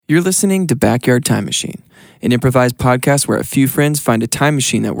You're listening to Backyard Time Machine, an improvised podcast where a few friends find a time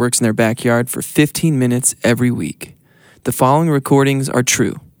machine that works in their backyard for 15 minutes every week. The following recordings are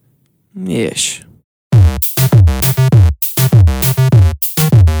true. Ish.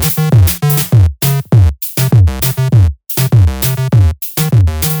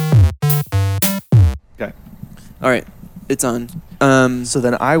 Okay. All right, it's on. So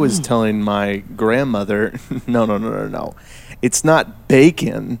then I was telling my grandmother, no. It's not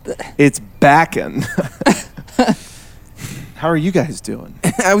bacon, it's bacon. How are you guys doing?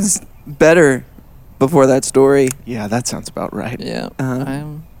 I was better before that story. Yeah, that sounds about right. Yeah,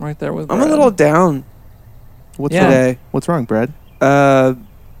 I'm right there with I'm Brad. a little down What's today. wrong? What's wrong, Brad?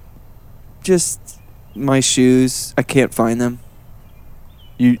 Just my shoes. I can't find them.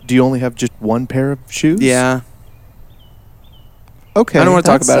 Do you only have just one pair of shoes? Yeah. Okay. I don't want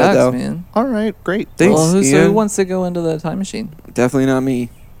to talk That about it, sucks, though. man. All right, great. Thanks, Well, who Ian. wants to go into the time machine? Definitely not me.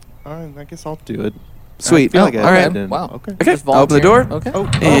 All right, I guess I'll do it. Sweet. I feel like I all right. didn't. Wow. Okay. Okay, Just I'll open the door. volunteering.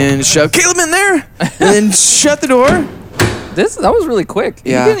 Okay. And shove Caleb in there. And then shut the door. That was really quick.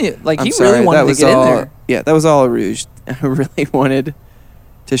 Yeah. He didn't, I'm he sorry, really wanted that to was get all, in there. Yeah, that was all a rouge. I really wanted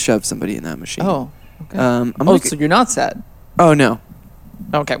to shove somebody in that machine. Oh. Okay. I'm gonna so you're not sad. oh, no.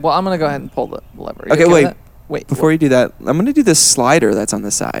 Okay. Well, I'm gonna go ahead and pull the lever. You Okay, with wait. that? Wait. Before you do that, I'm going to do this slider that's on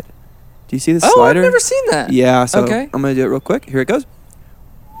the side. Do you see this Oh, slider? I've never seen that. Yeah, so Okay. I'm going to do it real quick. Here it goes.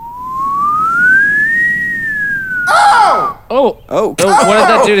 Oh. Oh, Oh, what did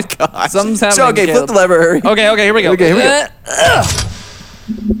that do to gosh. Something's happening. So, okay, flip Caleb. the lever. Hurry. Okay, here we go. Okay, here we go.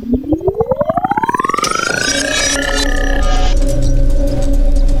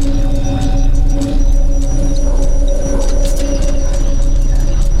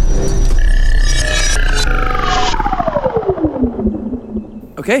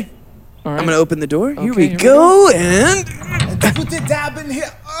 Okay, All right. I'm going to open the door. Here Okay, we here we go. And Put the dab in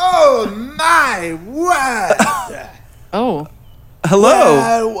here. Oh my word! Oh.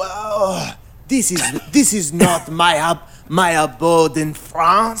 hello. This is not my abode in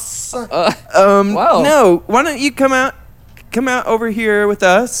France. Wow. No, why don't you come out over here with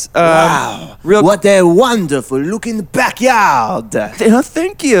us? Wow! real- What a wonderful looking backyard.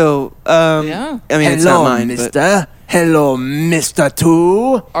 Thank you. Yeah. I mean, it's not Hello, mine, but- Mister. Hello, Mister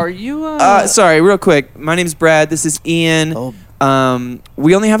Two. Are you? Sorry, real quick. My name's Brad. This is Ian. Oh.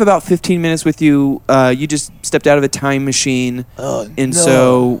 We only have about 15 minutes with you. You just stepped out of a time machine, Oh, and no.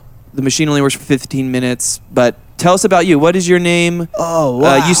 so the machine only works for 15 minutes. But tell us about you. What is your name? Oh,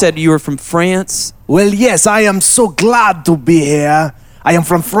 wow. You said you were from France. Well, yes, I am so glad to be here. I am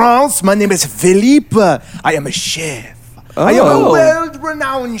from France. My name is Philippe. I am a chef. I am a Oh.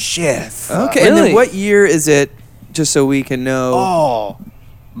 world-renowned chef. Okay, and then Really? what year is it? Just so we can know. Oh,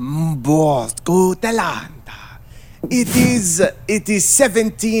 Scotland. It is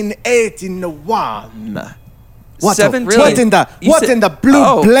 1781. What, Really? You what said- in the blue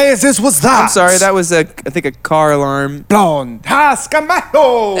Oh. blazes was that? I'm sorry. That was I think a car alarm. blonde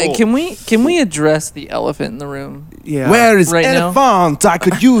Tascamayo. Hey, can we address the elephant in the room? Yeah. Where is Right now? elephant? I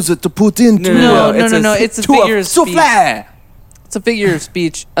could use it to put into No, It's a to figure a of speech. souffle. It's a figure of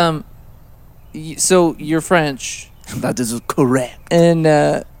speech. So you're French, That is correct. and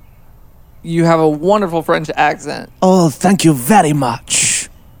you have a wonderful French accent. Oh, thank you very much.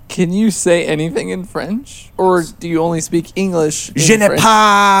 Can you say anything in French, or do you only speak English? in Je n'ai French?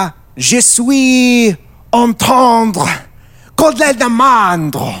 pas, je suis entendre, quand la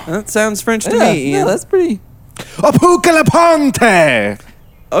demande. That sounds French to Yeah, me. no, Ian. that's pretty. Apocalypante.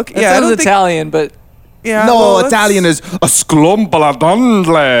 Okay. That Yeah, I sounds don't think. Italian, but Yeah. No, well, let's- Italian is a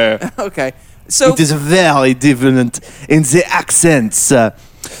sclombaladondle. Okay. So It is very different in the accents.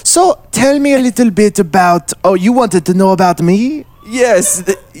 So, tell me a little bit about. Oh, you wanted to know about me? yes,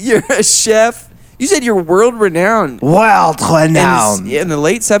 you're a chef. You said you're world renowned. World renowned. In the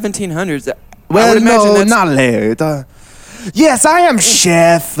late 1700s. I Well, would imagine no, that's not late. Yes, I am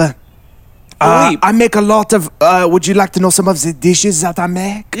chef. Philippe. I make a lot of. Would you like to know some of the dishes that I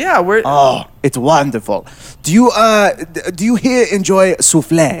make? Yeah, we're Oh, it's wonderful. Do you here enjoy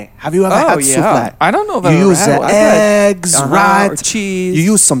souffle? Have you ever Oh, had yeah. souffle? I don't know if I've You ever use had one. I've had- eggs, or right? cheese. You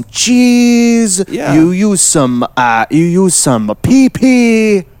use some cheese. Yeah. You use some.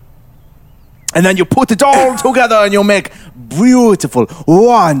 PP. And then you put it all together, and you make beautiful,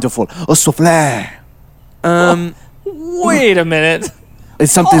 wonderful souffle. wait a minute.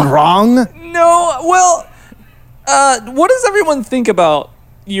 Is something wrong? No, well, what does everyone think about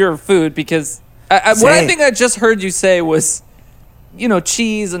your food? Because what I Say. think I just heard you say was,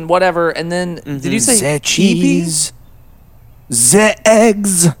 cheese and whatever, and then did you say The PP? cheese, the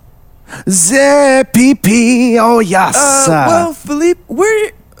eggs, the PP. Oh yes. Well, Philippe,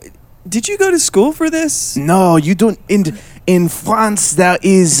 where Did you go to school for this? No, you don't. In France, there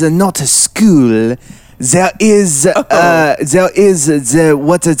is not a school. There is a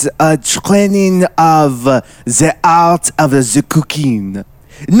training of the art of the cooking.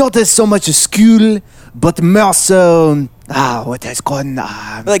 Not so much a school, but more so. What is called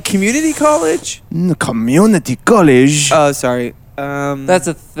Like community college? community college. Oh, sorry. That's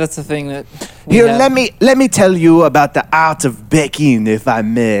a thing that we Here, have. let me tell you about the art of baking, if I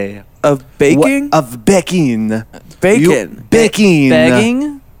may. Of baking? Of baking. Bacon. Baking.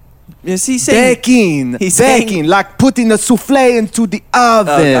 Begging. Is he saying? Baking. He's Baking. saying- Like putting a souffle into the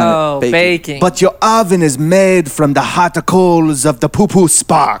oven. Oh, Baking. baking. But your oven is made from the hot coals of the poo-poo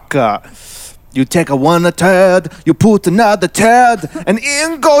spark. You take one turd, you put another turd, and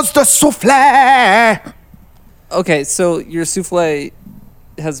in goes the souffle. Okay, so your souffle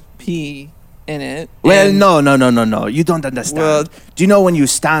has pee in it. Well, and- no. You don't understand. Well- Do you know when you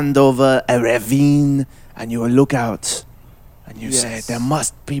stand over a ravine and you look out and you say, Yes. there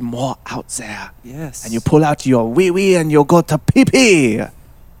must be more out there? Yes. And you pull out your wee-wee and you go to pee-pee.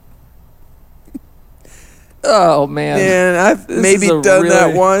 Oh man. Man, I've This maybe is a done that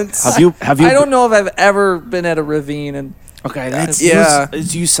really- once. Have you? I don't know if I've ever been at a ravine and Okay, let's Yeah.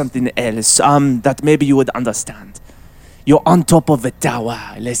 let's use something else. That maybe you would understand. You're on top of a tower.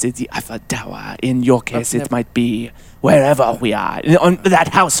 Let's say the Eiffel Tower. In your case, Yep. it might be wherever we are. On that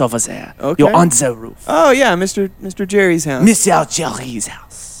house over there. Okay. You're on the roof. Oh yeah, Mr. Jerry's house. Mr. Jerry's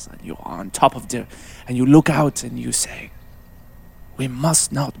house. And you're on top of the, and you look out and you say, we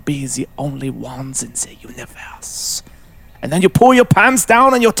must not be the only ones in the universe. And then you pull your pants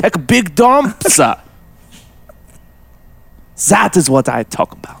down and you take big dumps. That is what I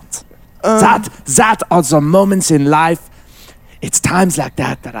talk about. That are the moments in life. It's times like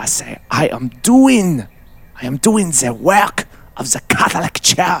that that I say, I am doing the work of the Catholic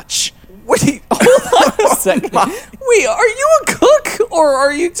Church. wait, hold on a second. Wait, are you a cook or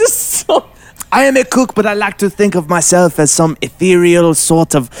are you just so I am a cook, but I like to think of myself as some ethereal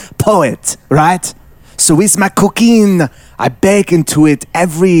sort of poet, right? So with my cooking, I bake into it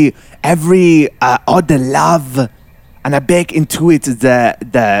every odd love, and I bake into it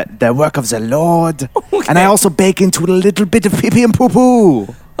the work of the Lord, and I also bake into a little bit of pee-pee and poo-poo.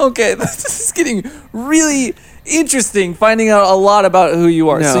 Okay, this is getting really interesting. Finding out a lot about who you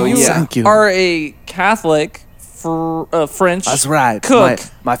are. No, so you yeah. Thank you. are a Catholic, French. That's right. Cook.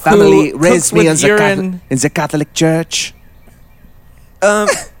 My family who raised cooks me with urine. in the Catholic Church.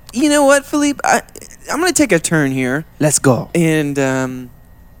 You know what, Philippe? I'm gonna take a turn here, Let's go. and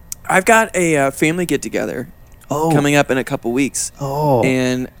I've got a family get together coming up in a couple weeks, Oh.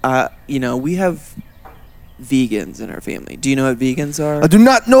 and we have vegans in our family. Do you know what vegans are? I do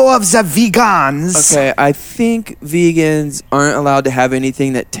not know of the vegans. Okay, I think vegans aren't allowed to have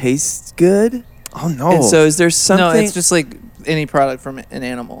anything that tastes good. Oh no. And so, is there something? No, it's just like any product from an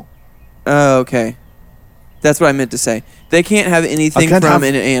animal. Oh, okay. That's what I meant to say. They can't have anything can't from have-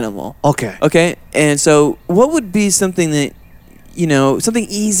 an animal. okay. Okay, and so what would be something that, something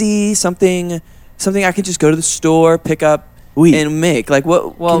easy, something I could just go to the store, pick up, Oui. and make? Like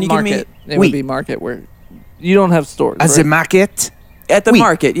what? Well, can you market. give It Oui. would be market where you don't have stores. As right? a market. me at the Oui.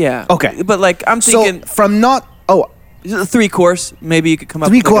 market? Yeah. Okay. But like I'm So thinking from not 3-course. Maybe you could come up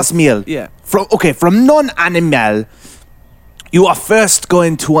with 3-course meal. Yeah. From non-animal, you are first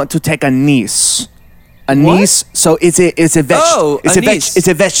going to want to take anise. Anise. So it's a Oh, anise. it's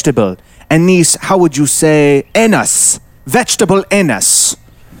a vegetable. Anise. How would you say anus? Vegetable anus.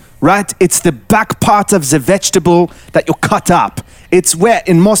 Right? It's the back part of the vegetable that you cut up. It's where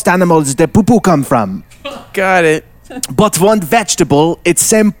in most animals the poo-poo come from. Got it. But one vegetable, it's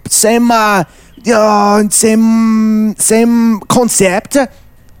same concept,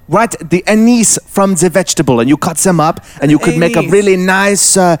 right? The anise from the vegetable, and you cut them up, and you could make a Anise.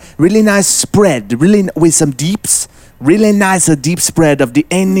 really nice spread, with some deeps. Really nice deep spread of the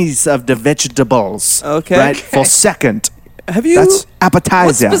anise of the vegetables. Okay. Right? For second. Have you? That's What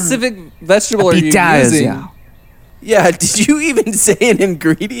appetizer. specific vegetable are you Appetizer. using? Yeah. Did you even say an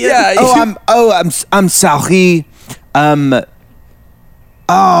ingredient? Yeah. I'm sorry.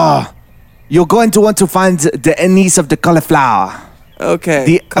 You're going to want to find the anise of the cauliflower. Okay.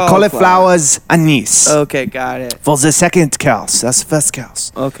 The cauliflower's anise. Okay, got it. For the second course. That's the first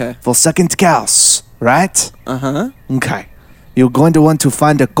course. Okay. For second course, right? Uh-huh. Okay. You're going to want to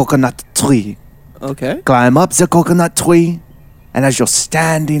find a coconut tree. Okay. Climb up the coconut tree, and as you're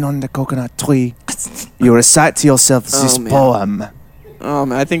standing on the coconut tree, you recite to yourself this man. poem.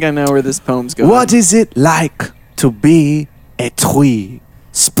 Man, I think I know where this poem's going. What is it like to be a tree,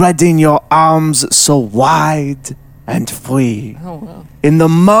 spreading your arms so wide and free. Oh, wow. In the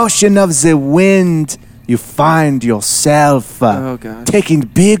motion of the wind, you find yourself Oh, God. taking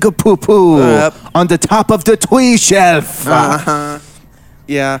big poo-poo Yep. on the top of the tree shelf.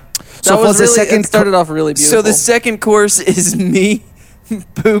 Yeah. So That was for the really, second it started off really beautiful. So the second course is me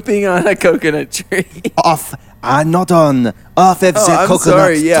pooping on a coconut tree. off of the I'm coconut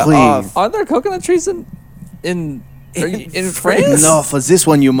sorry, yeah, tree. off. Are there coconut trees in France? No, for this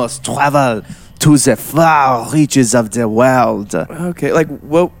one you must travel to the far reaches of the world. Okay, like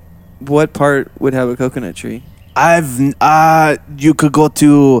what part would have a coconut tree? You could go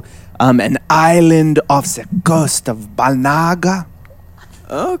to an island off the coast of Banaga.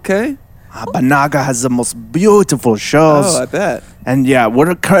 Okay. Banaga has the most beautiful shores. Oh, I bet. And yeah,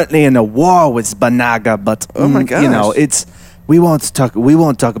 we're currently in a war with Banaga, but Oh my you know, gosh. we won't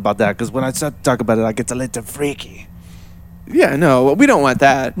talk about that because when I start to talk about it, I get a little freaky. Yeah, no, we don't want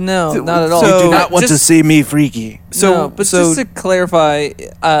that. No, So- not at all. so- Do Oh, not want to just- see me freaky. So, but so just to clarify,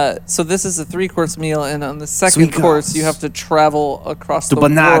 so this is a 3-course meal, and on the second Sweet course, course. you have to travel across To the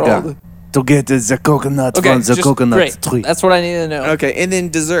Banaga world. to get the coconut Okay, from the just- coconut great. tree. That's what I need to know. okay, and then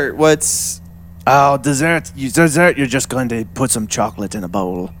dessert. What's Oh, dessert. You're just going to put some chocolate in a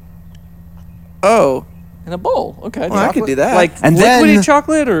bowl. oh In a bowl, okay. Well, I could do that. Like And liquidy then-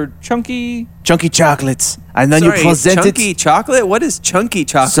 chocolate or chunky? Chunky chocolates. And then sorry, you present chunky it. chocolate? What is chunky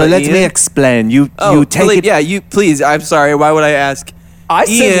chocolate? So let me Ian? explain. You take please, it. Yeah, you please. I'm sorry. Why would I ask? I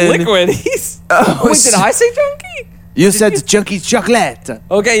said Ian. liquid. He's, Oh, wait, did I say chunky? You said chunky chocolate.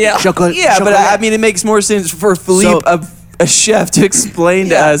 Okay, yeah. Chocolate. Yeah, but chocolate. I mean, it makes more sense for Philippe, a chef, to explain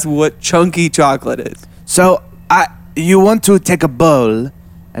to Yeah. us what chunky chocolate is. So you want to take a bowl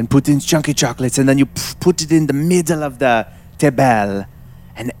and put in chunky chocolates, and then you put it in the middle of the table,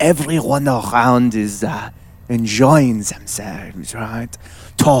 and everyone around is enjoying themselves, right?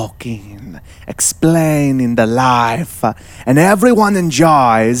 Talking, explaining the life, and everyone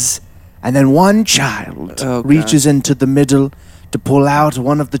enjoys. And then one child Oh, God. reaches into the middle to pull out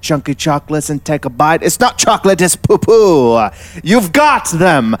one of the chunky chocolates and take a bite. It's not chocolate, it's poo-poo. You've got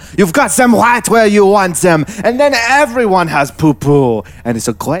them. You've got them right where you want them. And then everyone has poo-poo. And it's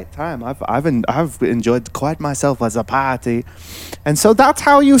a great time. I've enjoyed quite myself as a party. And so that's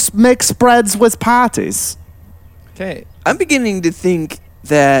how you make spreads with parties. Okay. I'm beginning to think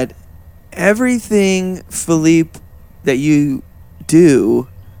that everything, Philippe, that you do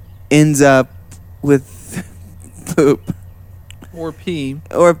ends up with poop Or pee.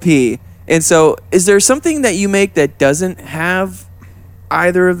 or pee. And so, is there something that you make that doesn't have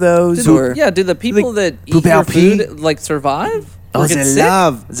either of those? Or Do the people that eat poop your out pee? food like survive? Oh, Or get they sick?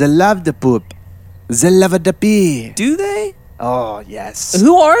 love the poop. They love the pee. do they? Oh, yes.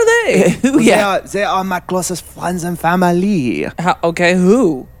 Who are they? Who? Yeah, They are my closest friends and family. Okay,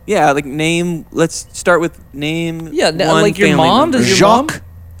 who? yeah. Like name. Let's start with name. Yeah, one like your family mom. member. Does your Jacques mom?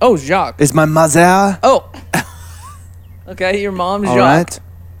 Oh, Jacques. is my mother. Oh. Okay, your mom's All Jacques.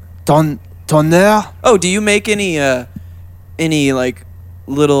 right. Tonnerre. Oh, do you make any like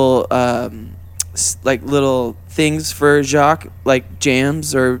little like little things for Jacques, like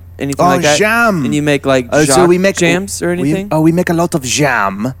jams or anything Oh, like that? jam. And you make like Jacques So we make jams or anything? We make a lot of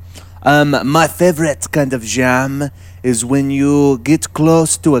jam. My favorite kind of jam is when you get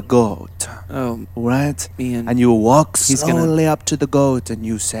close to a goat, Oh, right? Ian. And you walk He's gonna- slowly up to the goat and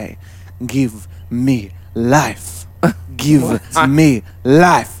you say, "Give me life." Give me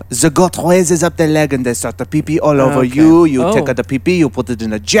life. The goat raises up the leg and they start to pee-pee all over Okay. you. You Oh. take out the pee-pee, you put it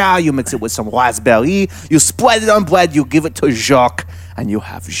in a jar, you mix it with some raspberry, you spread it on bread, you give it to Jacques, and you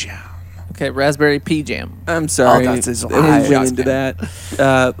have jam. Okay, raspberry pea jam. I'm sorry. that's his we eye. went into that.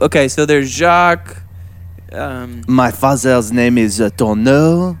 Okay, so there's Jacques. My father's name is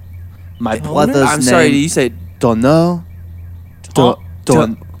Tonneau. My brother's I'm name sorry. You said Tonneau.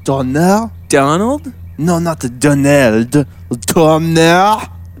 Tonneau? Donald? No, not Donald. Tonneau.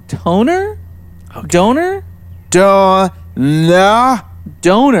 Toner? Donor? Tonneau.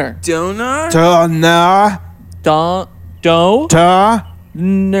 Donor. Donor? Tonneau. Don. Do.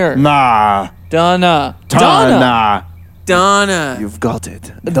 Tonneau. Ner. Donna. Donna. Donna. You've got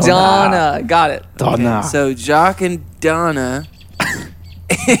it. Donna. Got it. Donna. So Jacques and Donna.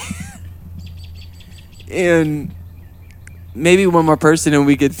 And maybe one more person and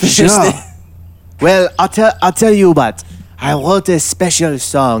we could finish Sure. this. Well, I'll tell you what. I wrote a special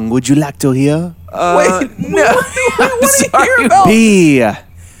song. Would you like to hear? Wait, No. I'm sorry. P.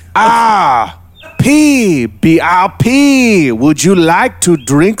 R. P. BRP. Would you like to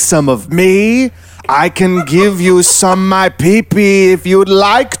drink some of me? I can give you some my pee-pee if you'd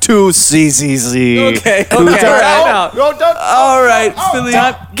like to, CZZ. Okay. All right. Time out. All right,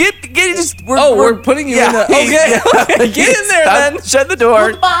 Philippe. Get just. We're putting you in the. Okay. Okay. Get in there then. Shut the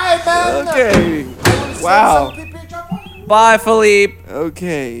door. Bye, man. Okay. Wow. Bye, Philippe.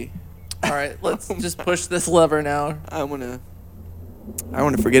 Okay. All right. Let's just push this lever now. I wanna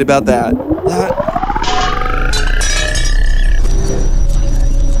forget about that.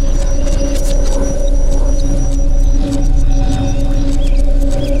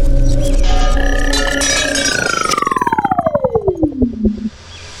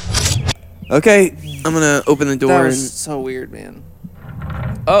 Okay, I'm gonna open the door That and. was so weird, man.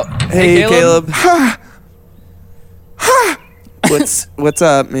 Oh, Hey, Caleb. What's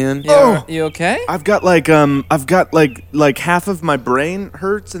up, man? You okay? I've got like half of my brain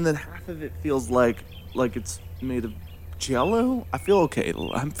hurts and then half of it feels like it's made of Jello. I feel okay.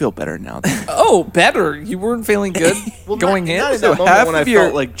 I feel better now. Oh, better. You weren't feeling good going in. Not in So that moment half when I of your-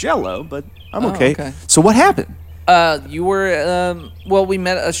 felt like Jello, but I'm Oh, okay. okay. So what happened? You were well. We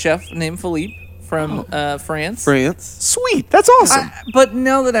met a chef named Philippe from France. France. Sweet. That's awesome. But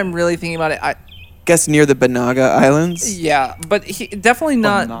now that I'm really thinking about it, Guess near the Banaga Islands. yeah, but he definitely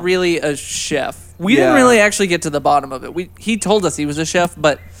not really a chef. We didn't Yeah. really actually get to the bottom of it. He told us he was a chef,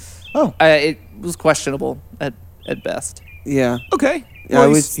 but it was questionable at best. Yeah. Okay. Yeah, Well, I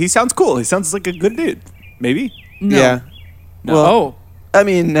was- he sounds cool. He sounds like a good dude. Maybe. No. Yeah. Well, Oh I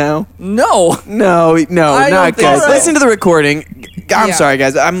mean, no, no! no, I not don't think guys. so. Listen to the recording. I'm Yeah. sorry,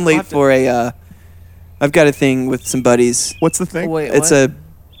 guys. I'm late for a. I've got a thing with some buddies. What's the thing? Wait, It's what?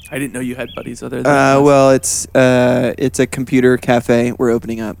 I didn't know you had buddies other than well, it's a computer cafe we're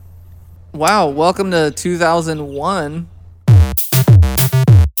opening up. Wow! Welcome to 2001.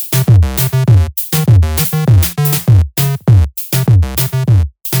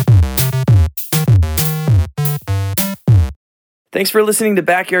 Thanks for listening to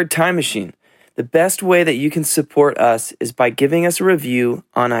Backyard Time Machine. The best way that you can support us is by giving us a review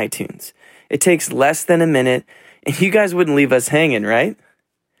on iTunes. It takes less than a minute, and you guys wouldn't leave us hanging, right?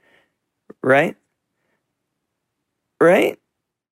 Right? Right?